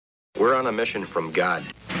We're on a mission from God.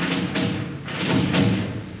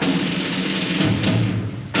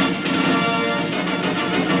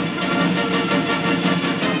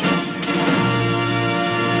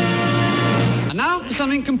 And now for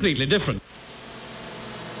something completely different.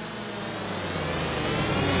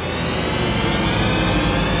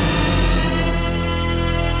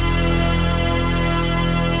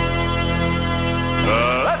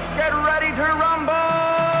 Let's get ready to rumble!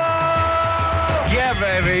 Yeah,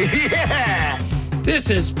 baby, yeah! This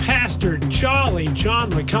is Pastor Jolly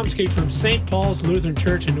John Lekumsky from St. Paul's Lutheran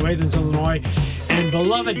Church in New Athens, Illinois, and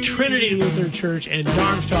beloved Trinity Lutheran Church in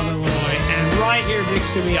Darmstadt, Illinois. And right here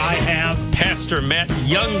next to me, I have Pastor Matt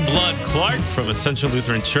Youngblood Clark from Ascension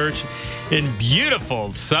Lutheran Church in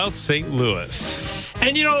beautiful South St. Louis.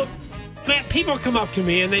 And you know, Matt, people come up to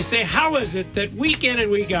me and they say, how is it that week in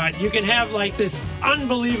and week out you can have like this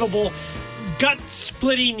unbelievable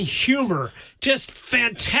gut-splitting humor, just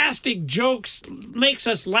fantastic jokes, makes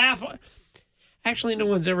us laugh? Actually, no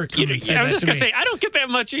one's ever come and said I was that just going to say, I don't get that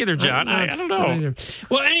much either, John. I don't know.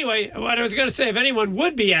 Well, anyway, what I was going to say, if anyone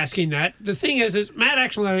would be asking that, the thing is Matt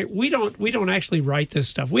actually, we don't actually write this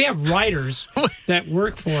stuff. We have writers that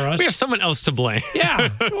work for us. We have someone else to blame. Yeah.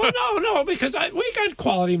 Well, no, because we got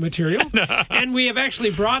quality material. And we have actually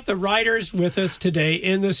brought the writers with us today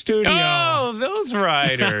in the studio. Oh, those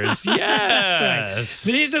writers. Yes. That's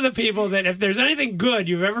right. These are the people that, if there's anything good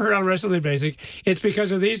you've ever heard on Wrestling Basic, it's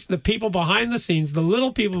because of the people behind the scenes, the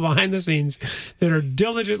little people behind the scenes that are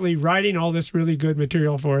diligently writing all this really good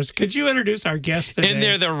material for us. Could you introduce our guests today? And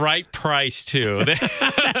they're the right price, too.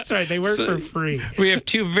 That's right. They work for free. We have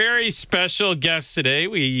two very special guests today.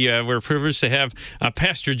 We're privileged to have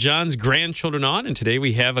Pastor John's grandchildren on, and today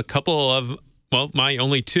we have a couple of, well, my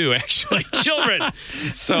only two, actually, children.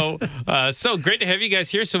 So great to have you guys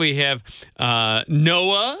here. So we have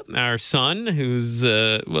Noah, our son, who's,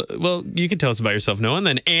 well, you can tell us about yourself, Noah, and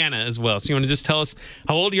then Anna as well. So you want to just tell us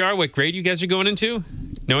how old you are, what grade you guys are going into?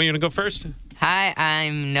 Noah, you want to go first? Hi,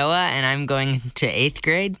 I'm Noah, and I'm going to 8th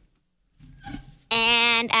grade.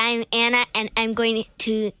 And I'm Anna, and I'm going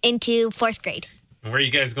into 4th grade. Where are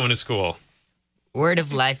you guys going to school? Word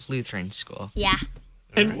of Life Lutheran School. Yeah.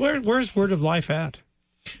 And where's Word of Life at?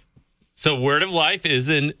 So Word of Life is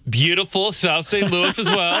in beautiful South St. Louis as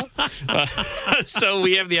well. So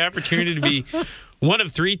we have the opportunity to be one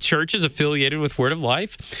of 3 churches affiliated with Word of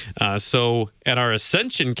Life. So at our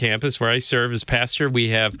Ascension campus, where I serve as pastor, we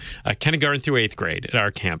have kindergarten through 8th grade at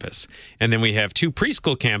our campus. And then we have 2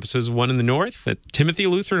 preschool campuses, one in the north at Timothy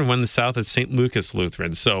Lutheran and one in the south at St. Lucas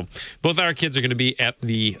Lutheran. So both our kids are going to be at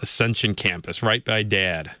the Ascension campus, right by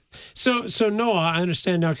Dad. So Noah, I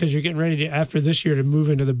understand now because you're getting ready to, after this year, to move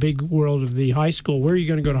into the big world of the high school. Where are you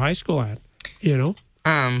going to go to high school at? You know?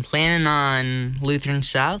 Planning on Lutheran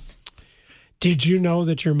South. Did you know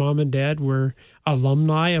that your mom and dad were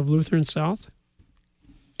alumni of Lutheran South?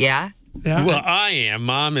 Yeah. Yeah. Well, I am.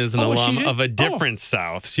 Mom is an alum of a different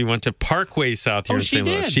South. She went to Parkway South here in St.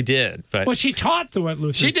 Louis. She did. But well, she taught the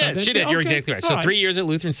Lutheran South. She did. You're exactly right. So 3 years at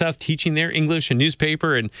Lutheran South teaching their English and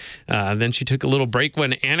newspaper. And then she took a little break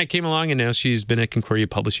when Anna came along. And now she's been at Concordia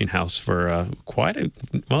Publishing House for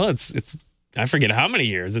it's I forget how many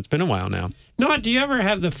years. It's been a while now. Noah, do you ever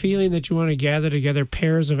have the feeling that you want to gather together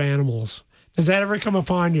pairs of animals? Does that ever come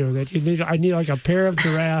upon you that I need like a pair of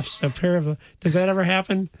giraffes, does that ever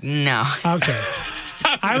happen? No. Okay.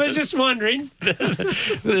 I was just wondering.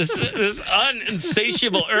 this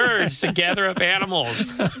uninsatiable urge to gather up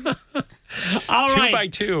animals. All right. 2 by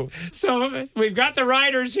 2. So we've got the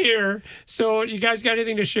writers here. So you guys got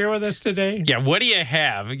anything to share with us today? Yeah, what do you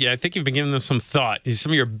have? Yeah, I think you've been giving them some thought.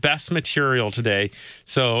 Some of your best material today.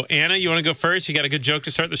 So Anna, you want to go first? You got a good joke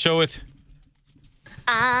to start the show with?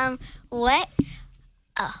 What?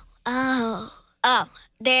 Oh,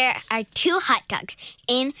 there are 2 hot dogs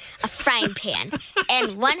in a frying pan.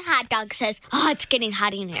 And one hot dog says, oh, it's getting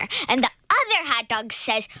hot in here. And the other hot dog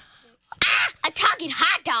says, a talking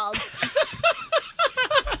hot dog.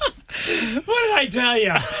 What did I tell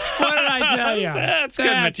you? That's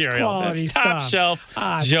good material. Quality That's top stuff. shelf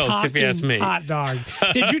jokes, if you ask me. Hot dog.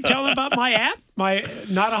 Did you tell them about my app? My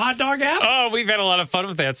Not a Hot Dog app? Oh, we've had a lot of fun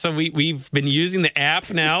with that. So we've been using the app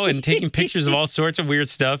now and taking pictures of all sorts of weird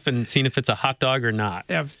stuff and seeing if it's a hot dog or not.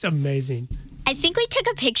 Yeah, it's amazing. I think we took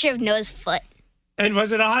a picture of Noah's foot. And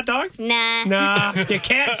was it a hot dog? Nah. You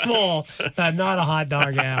can't fool the Not a Hot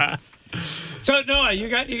Dog app. So Noah, you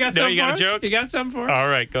got something for us? A joke? You got something for us? All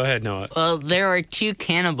right, go ahead, Noah. Well, there were 2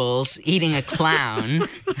 cannibals eating a clown,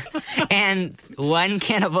 and one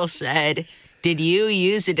cannibal said, "Did you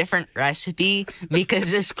use a different recipe?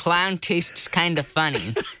 Because this clown tastes kind of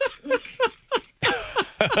funny."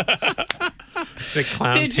 The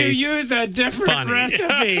clown Did you tastes use a different funny.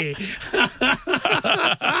 recipe?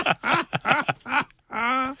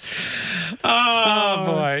 Oh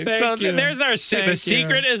boy! thank So you. there's our Thank the you.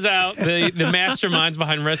 secret is out. The masterminds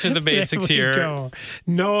behind Wrestling with the Basics There we here. go.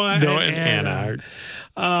 Noah and Anna. Anna.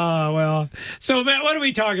 Oh, well. So, Matt, what are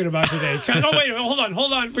we talking about today? Oh, wait, hold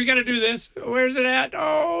on. We got to do this. Where's it at?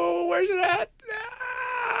 Oh, where's it at?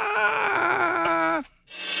 Ah.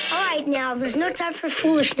 All right, now, there's no time for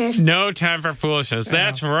foolishness. No time for foolishness.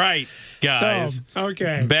 That's right, guys. So,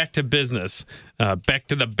 okay. Back to business. Back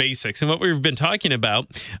to the basics. And what we've been talking about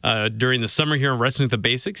during the summer here on Wrestling with the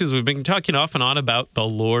Basics is we've been talking off and on about the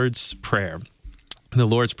Lord's Prayer. The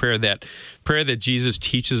Lord's Prayer, that prayer that Jesus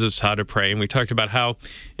teaches us how to pray. And we talked about how,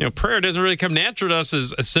 prayer doesn't really come natural to us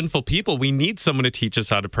as sinful people. We need someone to teach us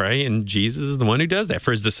how to pray. And Jesus is the one who does that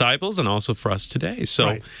for his disciples and also for us today. So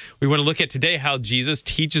Right. we want to look at today how Jesus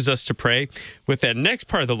teaches us to pray with that next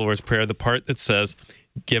part of the Lord's Prayer, the part that says,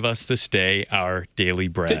 give us this day our daily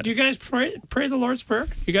bread. Do you guys pray the Lord's Prayer?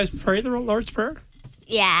 You guys pray the Lord's Prayer?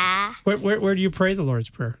 Yeah. Where do you pray the Lord's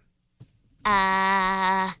Prayer?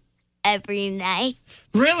 Every night.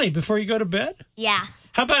 Really? Before you go to bed? Yeah.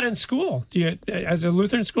 How about in school? Do you, as a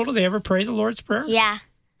Lutheran school, do they ever pray the Lord's Prayer? Yeah.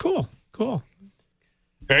 Cool.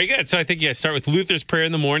 Very good. So I think you start with Luther's Prayer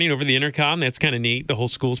in the morning over the intercom. That's kind of neat. The whole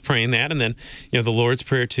school's praying that. And then, the Lord's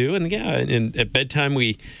Prayer too. And and at bedtime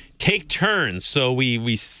we take turns. So one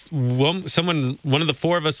of the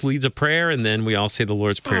four of us leads a prayer, and then we all say the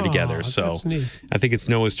Lord's Prayer Oh, together. So that's neat. I think it's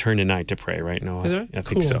Noah's turn tonight to pray, right, Noah? Is it? I Cool.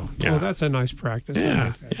 think so. Yeah. Cool. That's a nice practice. I yeah.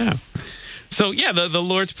 like that. Yeah. So the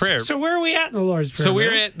Lord's Prayer. So where are we at in the Lord's Prayer? So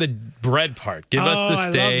we're man? at the bread part. Give us Oh, this I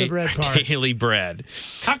love day the bread our part. daily bread.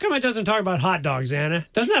 How come it doesn't talk about hot dogs, Anna?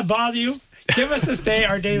 Doesn't that bother you? Give us this day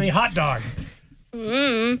our daily hot dog.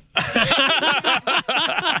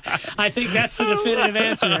 I think that's the definitive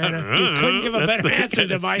answer, Anna. You couldn't give a That's better the answer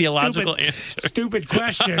to my theological answer. stupid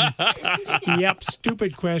question. Yep,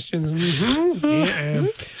 stupid questions. Mm-hmm. Yeah.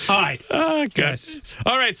 All right. Oh, good. Yes.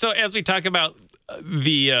 All right. So as we talk about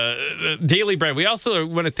the daily bread, we also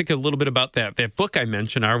want to think a little bit about that book I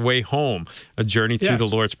mentioned, Our Way Home, A Journey Through the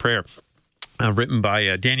Yes. Lord's Prayer. Written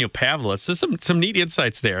by Daniel Pavlis. So some neat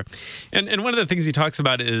insights there. And one of the things he talks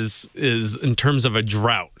about is in terms of a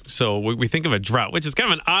drought. So we think of a drought, which is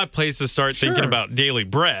kind of an odd place to start thinking Sure. about daily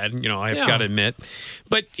bread, I've Yeah. got to admit.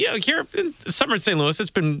 But, here in summer St. Louis,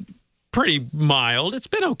 it's been pretty mild. It's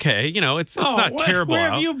been okay. It's not terrible Where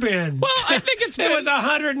out. have you been? Well, I think it's It been... was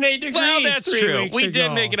 108 degrees. Well, that's 3 true. weeks We did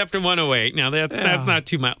ago. make it up to 108. Now that's Yeah. not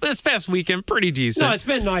too mild. This past weekend, pretty decent. No, it's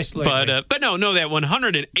been nice lately. But no, that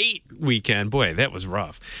 108 weekend, boy, that was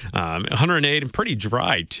rough. 108 and pretty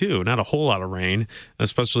dry too. Not a whole lot of rain,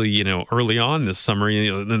 especially early on this summer.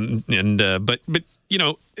 But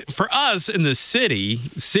for us in the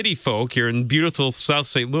city folk here in beautiful South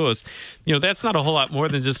St. Louis, that's not a whole lot more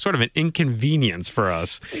than just sort of an inconvenience for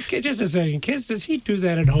us. Just a second, kids, does he do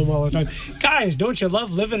that at home all the time? Guys, don't you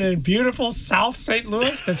love living in beautiful South St.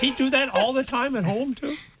 Louis? Does he do that all the time at home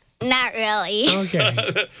too? Not really.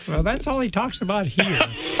 Okay. Well, that's all he talks about here.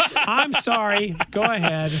 I'm sorry. Go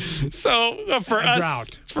ahead. So for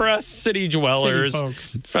us city dwellers,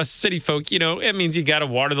 for us city folk, it means you got to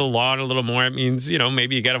water the lawn a little more. It means,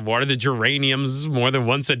 maybe you got to water the geraniums more than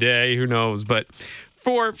once a day. Who knows? But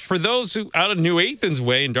for those who out of New Athens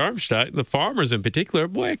Way in Darmstadt, the farmers in particular,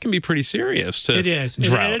 boy, it can be pretty serious. It is.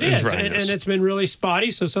 Drought And it is. dryness. And it's been really spotty,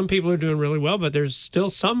 so some people are doing really well, but there's still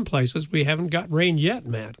some places we haven't got rain yet,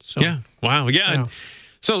 Matt. So, Yeah. Wow. Yeah. Yeah.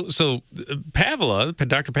 So Dr.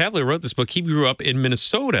 Pavla wrote this book. He grew up in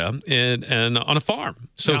Minnesota and on a farm.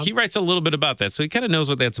 So Yeah. he writes a little bit about that. So he kind of knows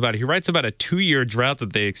what that's about. He writes about a 2-year drought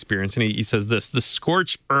that they experienced. And he says this: the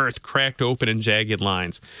scorched earth cracked open in jagged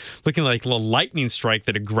lines, looking like a lightning strike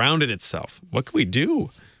that had grounded itself. What could we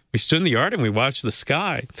do? We stood in the yard and we watched the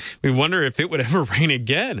sky. We wondered if it would ever rain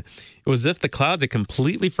again. It was as if the clouds had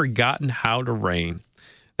completely forgotten how to rain.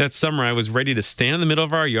 That summer, I was ready to stand in the middle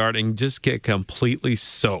of our yard and just get completely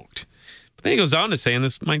soaked. But then he goes on to say, and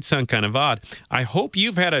this might sound kind of odd, I hope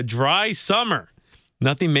you've had a dry summer.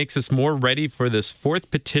 Nothing makes us more ready for this fourth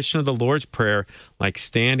petition of the Lord's Prayer like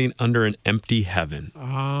standing under an empty heaven.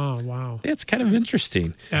 Oh, wow. It's kind of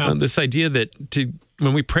interesting. Yeah. This idea that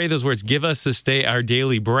when we pray those words, give us this day our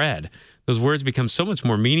daily bread, those words become so much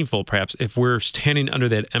more meaningful, perhaps, if we're standing under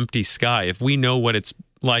that empty sky, if we know what it's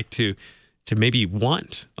like to maybe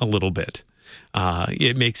want a little bit.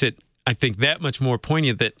 It makes it, I think, that much more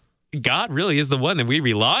poignant that God really is the one that we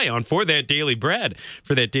rely on for that daily bread,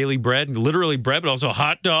 literally bread, but also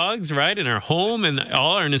hot dogs, right, in our home and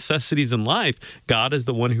all our necessities in life. God is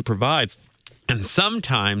the one who provides. And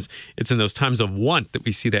sometimes it's in those times of want that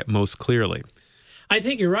we see that most clearly. I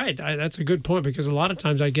think you're right. That's a good point, because a lot of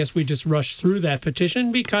times I guess we just rush through that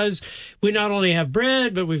petition because we not only have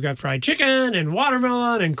bread, but we've got fried chicken and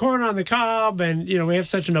watermelon and corn on the cob. And, we have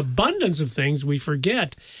such an abundance of things, we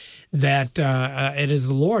forget that it is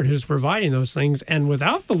the Lord who's providing those things. And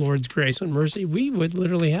without the Lord's grace and mercy, we would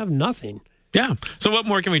literally have nothing. Yeah. So what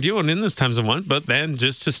more can we do in those times of want but then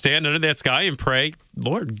just to stand under that sky and pray,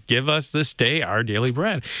 Lord, give us this day our daily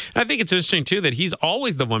bread. And I think it's interesting, too, that he's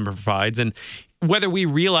always the one who provides. And whether we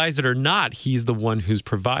realize it or not, he's the one who's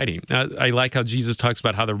providing. I like how Jesus talks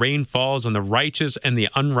about how the rain falls on the righteous and the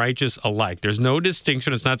unrighteous alike. There's no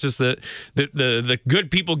distinction. It's not just the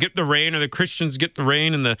good people get the rain or the Christians get the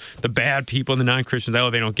rain and the bad people and the non-Christians,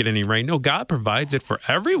 they don't get any rain. No, God provides it for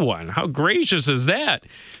everyone. How gracious is that?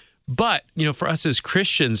 But, for us as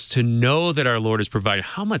Christians to know that our Lord has provided,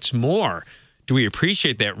 how much more do we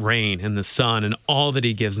appreciate that rain and the sun and all that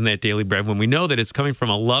he gives in that daily bread when we know that it's coming from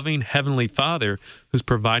a loving heavenly Father who's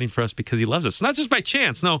providing for us because he loves us? Not just by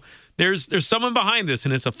chance. No, there's someone behind this,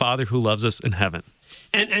 and it's a Father who loves us in heaven.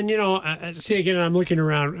 And see, again, I'm looking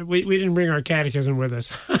around. We didn't bring our catechism with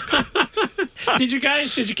us. Did you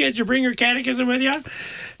kids, bring your catechism with you?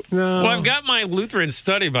 No. Well, I've got my Lutheran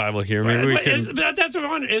study Bible here. Maybe we can. That's what I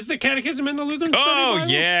wonder. Is the catechism in the Lutheran study Bible? Oh,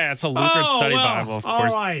 yeah. It's a Lutheran study Bible, of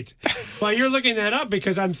course. All right. Well, you're looking that up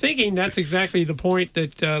because I'm thinking that's exactly the point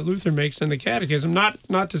that Luther makes in the catechism.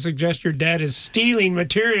 Not to suggest your dad is stealing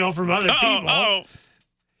material from other people. Oh.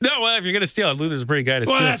 No, well, if you're going to steal it, Luther's a pretty guy to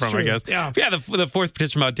steal it from, true. I guess. Yeah, the fourth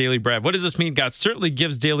petition about daily bread. What does this mean? God certainly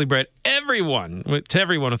gives daily bread to everyone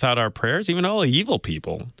without our prayers, even all evil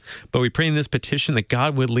people. But we pray in this petition that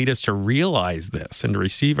God would lead us to realize this and to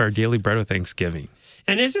receive our daily bread with thanksgiving.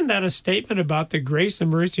 And isn't that a statement about the grace and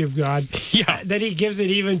mercy of God? Yeah. That he gives it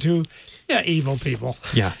even to evil people.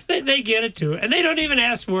 Yeah. They get it too. And they don't even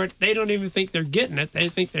ask for it. They don't even think they're getting it. They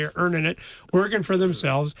think they're earning it, working for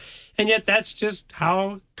themselves. And yet that's just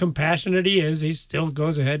how compassionate he is. He still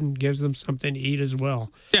goes ahead and gives them something to eat as well.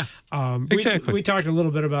 Yeah, exactly. We talked a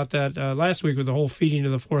little bit about that last week with the whole feeding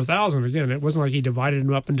of the 4,000. Again, it wasn't like he divided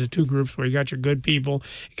them up into two groups where you got your good people,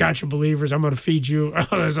 you got your believers, I'm going to feed you.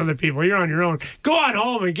 Oh, there's other people. You're on your own. Go on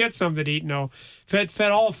home and get something to eat. No, fed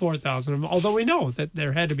all 4,000. Although we know that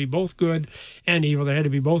there had to be both good and evil. There had to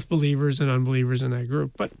be both believers and unbelievers in that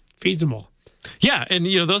group, but feeds them all. Yeah, and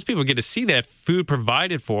those people get to see that food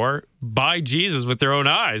provided for by Jesus with their own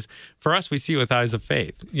eyes. For us, we see it with eyes of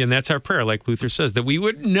faith. And that's our prayer, like Luther says, that we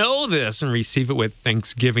would know this and receive it with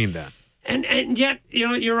thanksgiving then. And yet,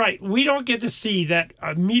 you're right. We don't get to see that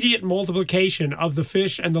immediate multiplication of the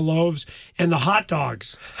fish and the loaves and the hot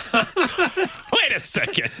dogs. Wait a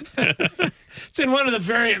second. It's in one of the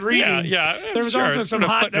variant readings. Yeah. There was also some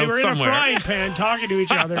hot. They were in a frying pan talking to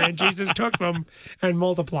each other, and Jesus took them and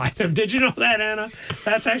multiplied them. Did you know that, Anna?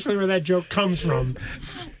 That's actually where that joke comes from.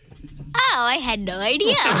 Oh, I had no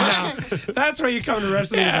idea. That's where you come to the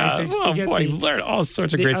rest of the basics. Oh, boy, you learn all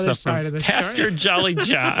sorts of great stuff from Pastor Jolly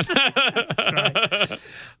John. That's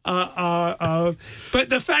right. But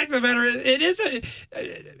the fact of the matter is, it is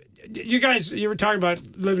you guys, you were talking about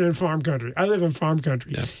living in farm country. I live in farm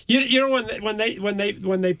country. Yeah. You know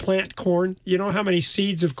when they plant corn, you know how many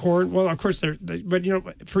seeds of corn? Well, of course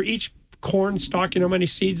but for each corn stalk, you know how many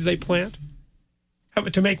seeds they plant?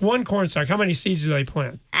 To make one corn stalk, how many seeds do they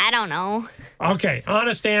plant? I don't know. Okay,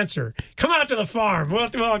 honest answer. Come out to the farm. We'll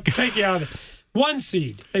take you out there. One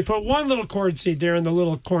seed. They put one little corn seed there in the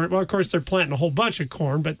little corn. Well, of course, they're planting a whole bunch of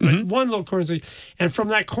corn, but one little corn seed. And from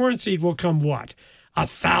that corn seed will come what?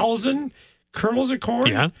 1,000 kernels of corn?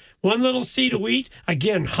 Yeah. One little seed of wheat?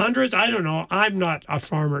 Again, hundreds? I don't know. I'm not a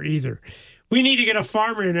farmer either. We need to get a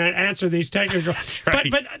farmer in and answer these technical. That's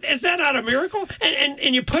right. But is that not a miracle?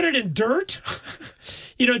 And you put it in dirt?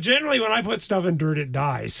 Generally when I put stuff in dirt, it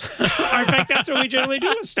dies. In fact, that's what we generally do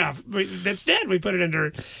with stuff that's dead. We put it in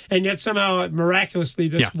dirt. And yet somehow, miraculously,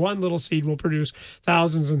 this one little seed will produce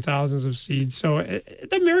thousands and thousands of seeds. So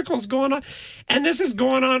the miracle's going on. And this is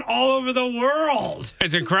going on all over the world.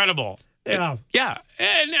 It's incredible. Yeah.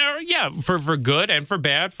 And for good and for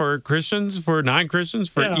bad, for Christians, for non-Christians,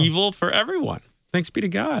 for evil, for everyone. Thanks be to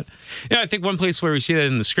God. Yeah, I think one place where we see that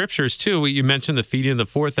in the scriptures, too, you mentioned the feeding of the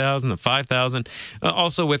 4,000, the 5,000,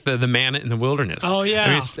 also with the manna in the wilderness. Oh,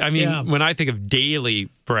 yeah. I mean, when I think of daily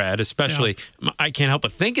bread, especially, I can't help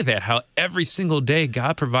but think of that, how every single day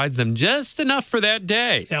God provides them just enough for that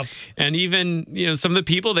day. Yep. And even, some of the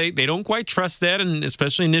people, they don't quite trust that, and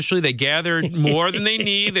especially initially, they gather more than they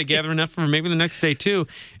need. They gather enough for maybe the next day, too.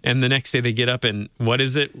 And the next day they get up and what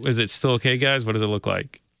is it? Is it still okay, guys? What does it look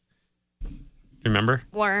like? Remember?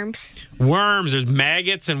 Worms. Worms. There's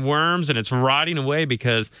maggots and worms, and it's rotting away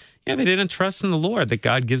because they didn't trust in the Lord that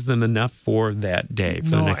God gives them enough for that day,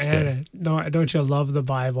 for the next day. No, don't you love the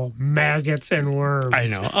Bible? Maggots and worms. I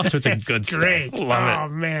know. All sorts of It's good great. stuff. Love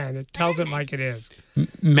Oh, man. It tells it like it is.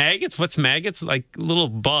 Maggots? What's maggots? Like little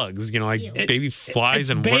bugs, like baby flies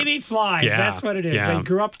It's baby flies. Yeah, That's what it is. yeah. They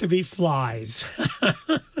grew up to be flies.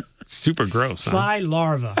 Super gross. Huh? Fly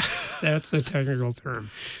larva. That's the technical term.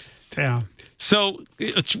 Yeah. So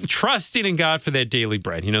trusting in God for that daily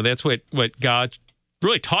bread, that's what God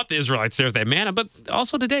really taught the Israelites there with that manna, but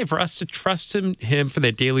also today for us to trust him for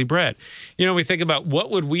that daily bread. We think about what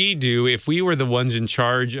would we do if we were the ones in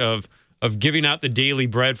charge of giving out the daily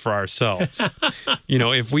bread for ourselves.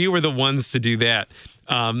 If we were the ones to do that,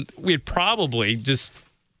 we'd probably just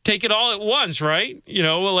take it all at once, right?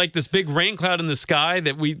 Like this big rain cloud in the sky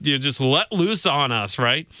that we just let loose on us,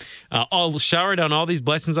 right? All shower down all these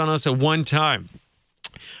blessings on us at one time.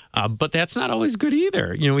 But that's not always good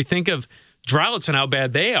either. We think of droughts and how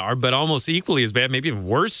bad they are, but almost equally as bad, maybe even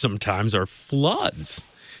worse sometimes, are floods.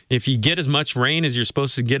 If you get as much rain as you're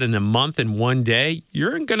supposed to get in a month in one day,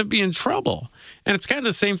 you're going to be in trouble. And it's kind of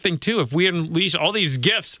the same thing, too. If we unleash all these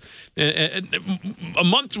gifts, a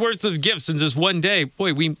month's worth of gifts in just one day,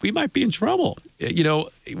 boy, we might be in trouble.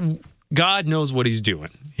 God knows what he's doing.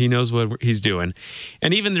 He knows what he's doing.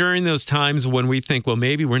 And even during those times when we think, well,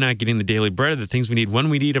 maybe we're not getting the daily bread of the things we need when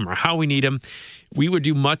we need them or how we need them, we would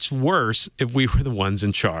do much worse if we were the ones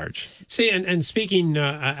in charge. See, and speaking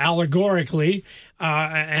allegorically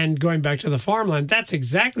and going back to the farmland, that's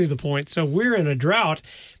exactly the point. So we're in a drought,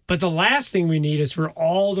 but the last thing we need is for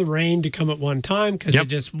all the rain to come at one time because it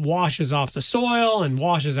just washes off the soil and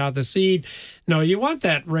washes out the seed. No, you want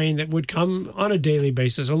that rain that would come on a daily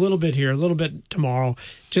basis, a little bit here, a little bit tomorrow,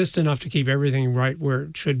 just enough to keep everything right where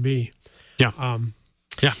it should be. Yeah.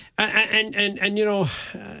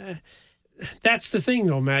 That's the thing,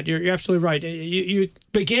 though, Matt. You're absolutely right. You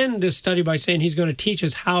begin this study by saying he's going to teach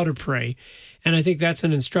us how to pray. And I think that's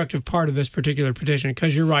an instructive part of this particular petition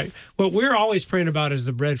because you're right. What we're always praying about is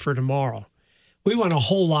the bread for tomorrow. We want a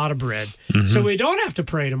whole lot of bread. Mm-hmm. So we don't have to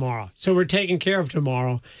pray tomorrow. So we're taking care of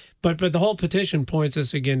tomorrow. But the whole petition points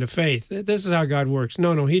us again to faith. This is how God works.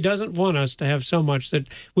 No, he doesn't want us to have so much that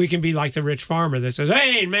we can be like the rich farmer that says,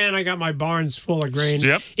 hey, man, I got my barns full of grain.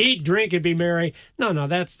 Yep. Eat, drink, and be merry. No,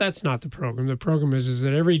 that's not the program. The program is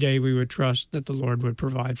that every day we would trust that the Lord would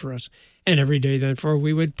provide for us. And every day, therefore,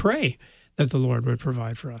 we would pray that the Lord would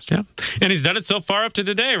provide for us. Yeah. And he's done it so far up to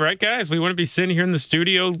today, right, guys? We wouldn't be sitting here in the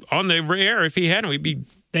studio on the air if he hadn't.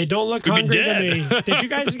 They don't look hungry to me. Did you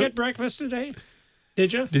guys get breakfast today?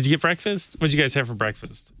 Did you? Did you get breakfast? What did you guys have for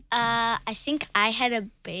breakfast? I think I had a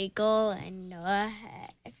bagel and Noah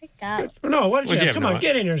had, I forgot. No, what did you have? Come on, Noah?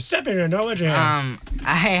 get in here. Step in here, Noah. What did you have?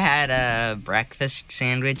 I had a breakfast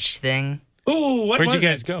sandwich thing. Ooh, what Where'd was you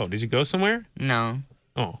guys it? go? Did you go somewhere? No.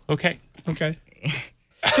 Oh, okay. Okay.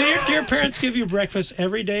 Do your parents give you breakfast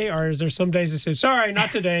every day, or is there some days that say, sorry,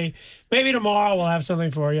 not today. Maybe tomorrow we'll have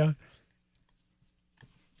something for you?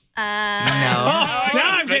 No.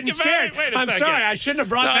 Now I'm getting scared. Wait a I'm second. sorry. I shouldn't have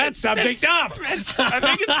brought that subject up. I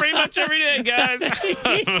think it's pretty much every day, guys.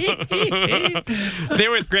 They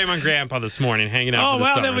were with Grandma and Grandpa this morning, hanging out Oh, for the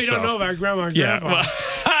well, summer. then we don't know about Grandma and Yeah, Grandpa. well,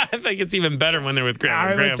 I think it's even better when they're with Grandma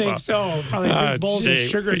I and would Grandpa. think so. Probably big bowls of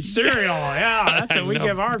sugared cereal. Yeah, that's what we I know.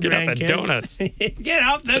 give our Get out the grandkids. donuts. Get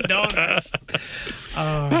out the donuts.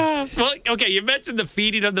 Well, okay, you mentioned the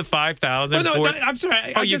feeding of the 5,000. Well, no, I'm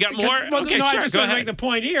sorry. Oh, you got more? Well, Okay, no, sure, I just go want to ahead. make the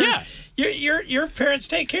point here. Yeah. Your parents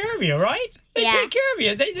take care of you, right? They Yeah. take care of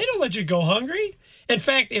you. They don't let you go hungry. In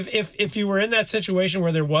fact, if you were in that situation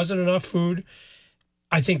where there wasn't enough food,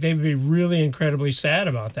 I think they would be really incredibly sad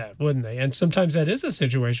about that, wouldn't they? And sometimes that is a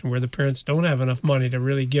situation where the parents don't have enough money to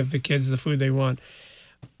really give the kids the food they want.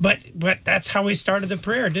 But that's how we started the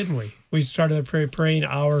prayer, didn't we? We started the prayer praying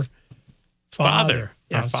our Father.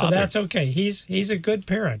 Yeah, Our so Father. that's okay. He's a good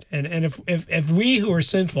parent. And if we who are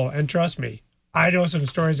sinful, and trust me, I know some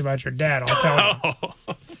stories about your dad, I'll tell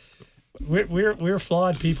you. We're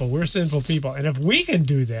flawed people. We're sinful people. And if we can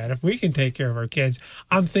do that, if we can take care of our kids,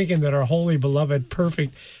 I'm thinking that our holy, beloved,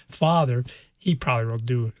 perfect Father, he probably will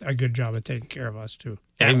do a good job of taking care of us too.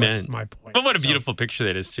 That Amen. was my point. But what a beautiful picture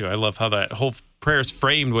that is, too. I love how that whole prayer is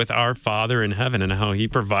framed with our Father in heaven and how he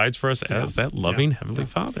provides for us as that loving Heavenly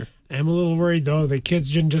Father. I'm a little worried, though. The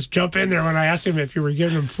kids didn't just jump in there when I asked him if you were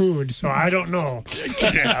giving them food, so I don't know.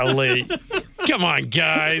 Golly. Come on,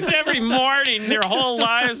 guys. Every morning, their whole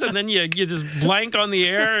lives, and then you just blank on the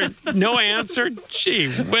air. No answer. Gee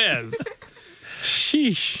whiz.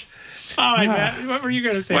 Sheesh. All right, Matt. What were you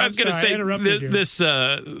going to say? Well, I was going to say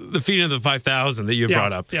the feeding of the 5,000 that you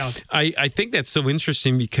brought up. Yeah. I think that's so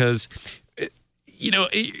interesting because,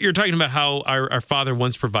 you're talking about how our Father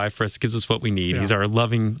once provided for us, gives us what we need. Yeah. He's our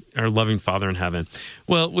loving Father in heaven.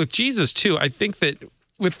 Well, with Jesus too, I think that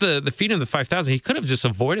with the feeding of the 5,000, he could have just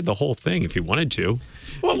avoided the whole thing if he wanted to.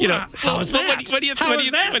 Well, how is that? What do you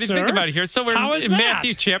think about it here? So we're in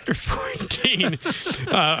Matthew chapter 14.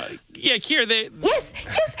 Kier, yes.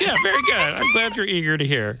 Yeah, very good. I'm glad you're eager to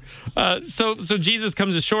hear. So Jesus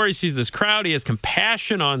comes ashore. He sees this crowd. He has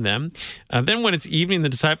compassion on them. Then when it's evening, the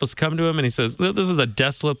disciples come to him and he says, "This is a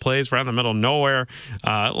desolate place. We're out in the middle of nowhere.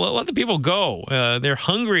 Let the people go. They're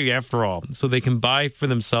hungry after all, so they can buy for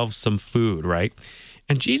themselves some food, right?"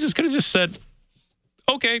 And Jesus could have just said,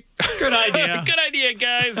 "Okay, good idea. Good idea,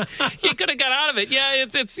 guys. You could have got out of it. Yeah,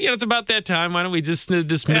 it's about that time. Why don't we just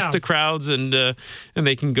dismiss the crowds and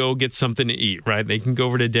they can go get something to eat, right? They can go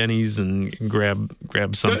over to Denny's and grab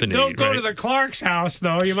something to eat. Don't go right? to the Clark's house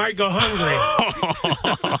though. You might go hungry."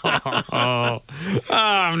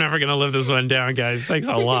 I'm never gonna live this one down, guys. Thanks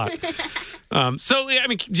a lot.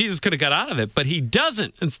 Jesus could have got out of it, but he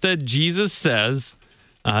doesn't. Instead, Jesus says,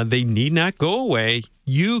 they need not go away.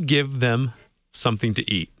 You give them something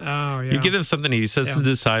to eat. Oh, yeah. You give them something to eat. He says to the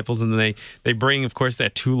disciples, and then they bring, of course,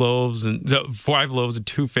 that 5 loaves and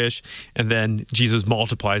 2 fish, and then Jesus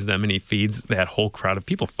multiplies them and he feeds that whole crowd of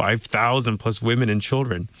people, 5,000 plus women and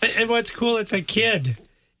children. And what's cool, it's a kid.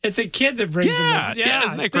 It's a kid that brings them in. Yeah,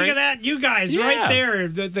 isn't that great? Think of that, you guys right there.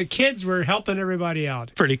 The kids were helping everybody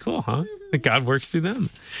out. Pretty cool, huh? That God works through them.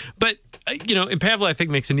 But, and Pavel, I think,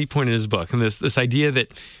 makes a neat point in his book, and this idea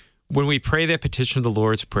that when we pray that petition of the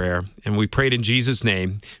Lord's Prayer, and we prayed in Jesus'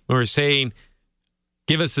 name, when we're saying,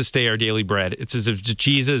 "Give us this day our daily bread," it's as if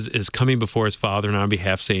Jesus is coming before his Father on our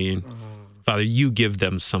behalf saying, "Father, you give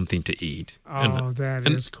them something to eat." That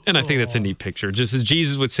is cool. And I think that's a neat picture. Just as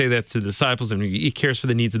Jesus would say that to the disciples, and he cares for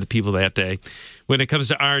the needs of the people that day. When it comes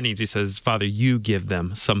to our needs, he says, "Father, you give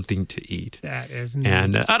them something to eat." That is neat.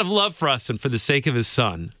 And out of love for us and for the sake of his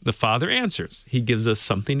Son, the Father answers. He gives us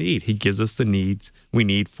something to eat. He gives us the needs we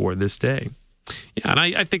need for this day. Yeah, and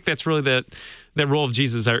I think that's really that role of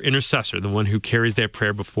Jesus, our intercessor, the one who carries that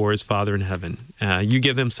prayer before his Father in heaven. You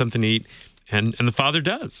give them something to eat, and the Father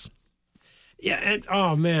does. Yeah, and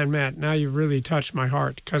oh man, Matt, now you've really touched my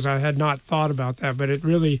heart because I had not thought about that, but it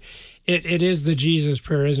really, it is the Jesus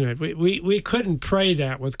prayer, isn't it? We couldn't pray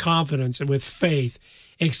that with confidence and with faith,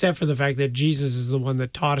 except for the fact that Jesus is the one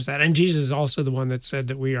that taught us that, and Jesus is also the one that said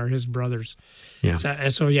that we are his brothers. Yeah.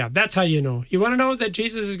 So that's how you know. You want to know that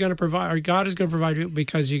Jesus is going to provide, or God is going to provide you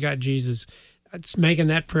because you got Jesus. It's making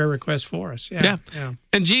that prayer request for us. Yeah.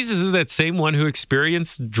 And Jesus is that same one who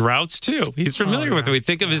experienced droughts too. He's familiar with it. We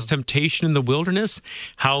think of his temptation in the wilderness,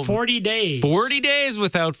 how 40 days. 40 days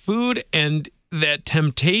without food, and that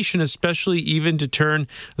temptation, especially even to turn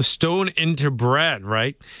a stone into bread,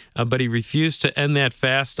 right? But he refused to end that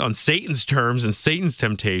fast on Satan's terms and Satan's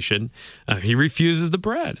temptation. He refuses the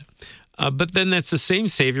bread. But then that's the same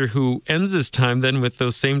Savior who ends his time then with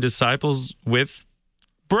those same disciples with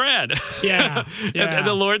bread. Yeah. And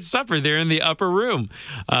the Lord's Supper there in the upper room,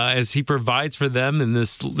 as he provides for them in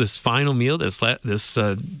this final meal, this kind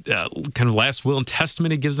of last will and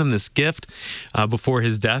testament. He gives them this gift before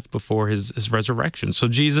his death, before his resurrection. So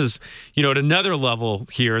Jesus, at another level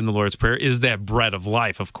here in the Lord's Prayer is that bread of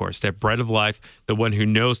life, of course, that bread of life, the one who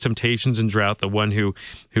knows temptations and drought, the one who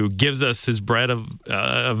gives us his bread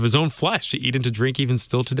of his own flesh to eat and to drink even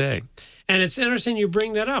still today. And it's interesting you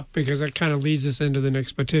bring that up because that kind of leads us into the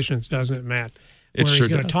next petitions, doesn't it, Matt? It Where sure he's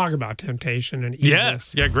going to does. talk about temptation and evil.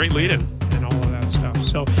 Yes, yeah, great lead-in. And all of that stuff.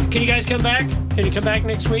 So can you guys come back? Can you come back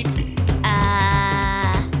next week?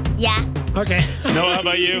 Yeah. Okay. Noah, how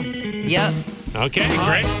about you? Yep. Okay,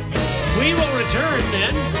 great. We will return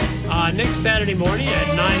then next Saturday morning at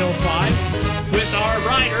 9:05 with our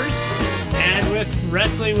riders and with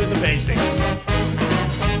Wrestling with the Basics.